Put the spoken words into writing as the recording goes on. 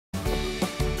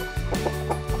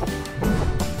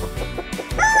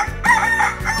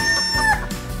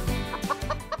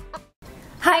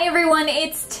everyone,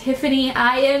 it's Tiffany.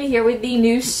 I am here with the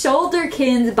new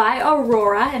Shoulderkins by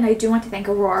Aurora, and I do want to thank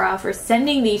Aurora for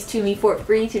sending these to me for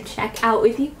free to check out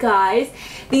with you guys.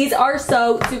 These are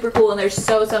so super cool, and there's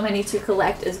so many to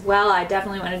collect as well. I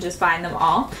definitely want to just find them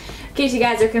all. In case you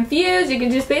guys are confused, you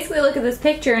can just basically look at this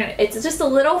picture, and it's just a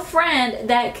little friend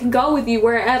that can go with you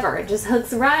wherever. It just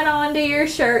hooks right onto your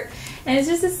shirt, and it's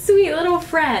just a sweet little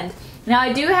friend. Now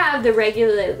I do have the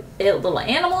regular little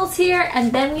animals here,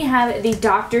 and then we have the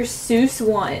Dr. Seuss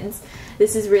ones.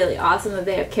 This is really awesome that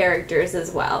they have characters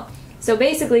as well. So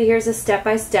basically here's a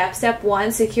step-by-step. Step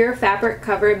 1, secure fabric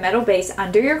covered metal base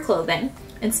under your clothing.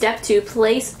 And step 2,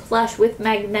 place plush with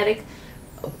magnet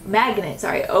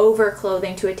over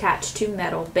clothing to attach to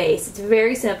metal base. It's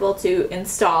very simple to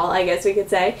install, I guess we could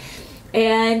say.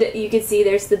 And you can see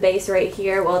there's the base right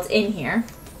here. Well, it's in here.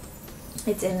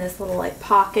 It's in this little like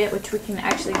pocket, which we can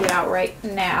actually get out right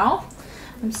now.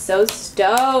 I'm so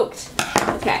stoked.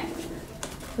 Okay,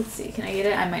 let's see, can I get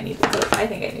it? I might need to clip. I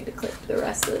think I need to clip the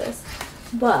rest of this.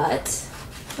 But,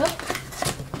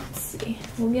 let's see,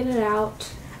 we'll get it out.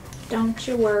 Don't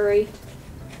you worry.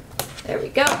 There we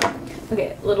go.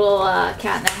 Okay, little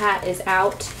cat in the hat is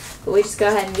out. But we just go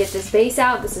ahead and get this base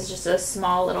out. This is just a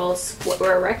small little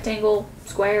rectangle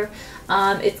square.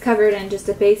 It's covered in just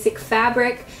a basic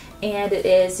fabric. And it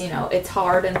is, you know, it's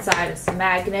hard inside, it's a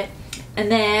magnet.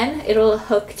 And then it'll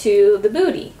hook to the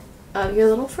booty of your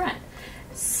little friend.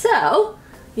 So,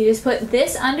 you just put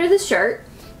this under the shirt,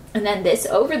 and then this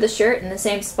over the shirt in the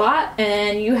same spot,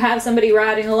 and you have somebody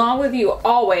riding along with you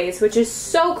always, which is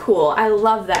so cool. I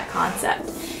love that concept.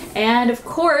 And of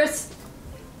course,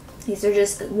 these are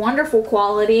just wonderful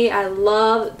quality. I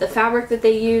love the fabric that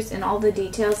they use and all the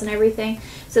details and everything.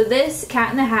 So this cat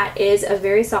in the hat is a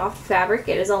very soft fabric.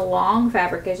 It is a long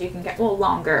fabric, as you can get, well,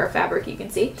 longer fabric, you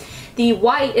can see. The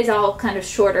white is all kind of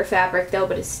shorter fabric though,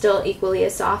 but it's still equally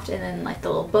as soft. And then like the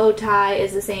little bow tie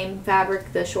is the same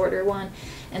fabric, the shorter one.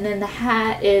 And then the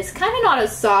hat is kind of not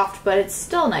as soft, but it's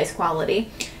still nice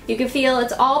quality. You can feel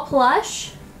it's all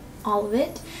plush, all of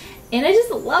it. And I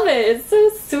just love it. It's so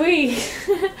sweet.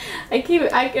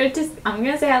 I'm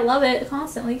gonna say I love it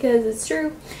constantly because it's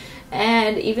true.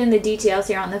 And even the details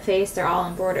here on the face, they're all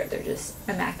embroidered. They're just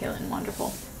immaculate and wonderful.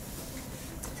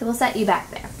 So we'll set you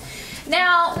back there.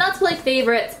 Now, not to play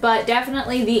favorites, but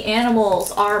definitely the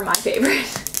animals are my favorite.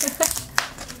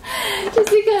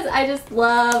 Just because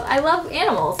I love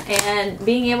animals, and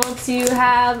being able to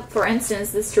have, for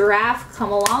instance, this giraffe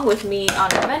come along with me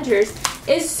on adventures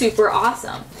is super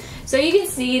awesome. So you can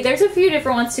see there's a few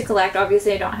different ones to collect.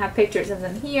 Obviously I don't have pictures of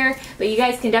them here, but you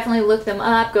guys can definitely look them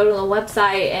up, go to the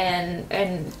website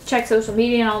and check social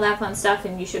media and all that fun stuff,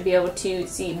 and you should be able to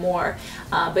see more.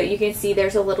 But you can see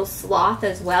there's a little sloth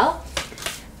as well.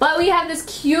 But we have this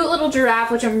cute little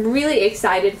giraffe, which I'm really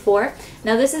excited for.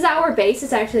 Now this is our base.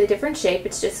 It's actually a different shape.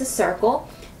 It's just a circle.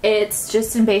 It's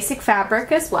just in basic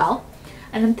fabric as well.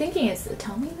 And I'm thinking, is the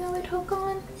tummy that would hook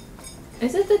on?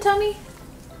 Is it the tummy?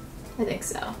 I think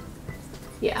so.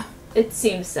 Yeah, it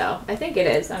seems so. I think it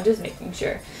is. I'm just making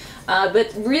sure.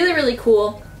 But really, really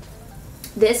cool.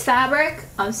 This fabric,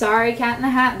 I'm sorry, cat in the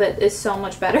hat, but it's so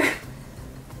much better.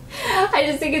 I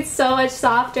just think it's so much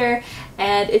softer,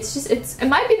 and it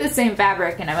might be the same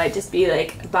fabric, and I might just be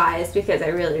like biased because I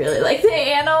really like the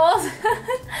animals.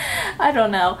 I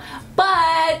don't know.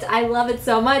 But I love it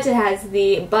so much. It has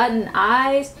the button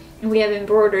eyes. And we have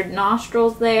embroidered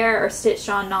nostrils there, or stitched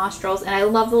on nostrils. And I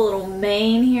love the little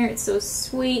mane here. It's so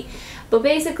sweet. But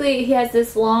basically, he has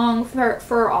this long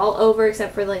fur all over,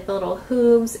 except for like the little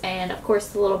hooves, and of course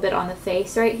the little bit on the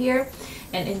face right here.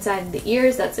 And inside the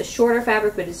ears, that's a shorter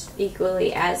fabric, but it's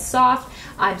equally as soft.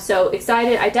 I'm so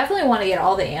excited. I definitely want to get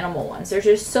all the animal ones. They're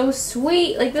just so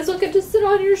sweet. Like this one could just sit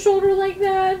on your shoulder like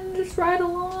that and just ride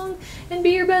along and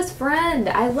be your best friend.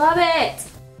 I love it.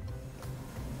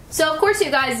 So of course you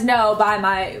guys know by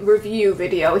my review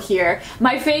video here,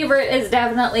 my favorite is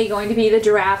definitely going to be the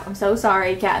giraffe. I'm so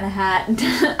sorry, cat in the hat.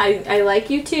 I like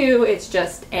you too, it's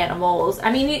just animals. I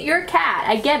mean, you're a cat,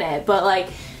 I get it, but like,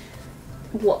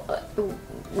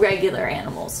 regular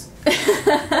animals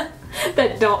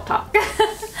that don't talk.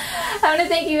 I want to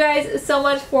thank you guys so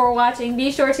much for watching.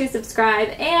 Be sure to subscribe,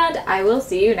 and I will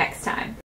see you next time.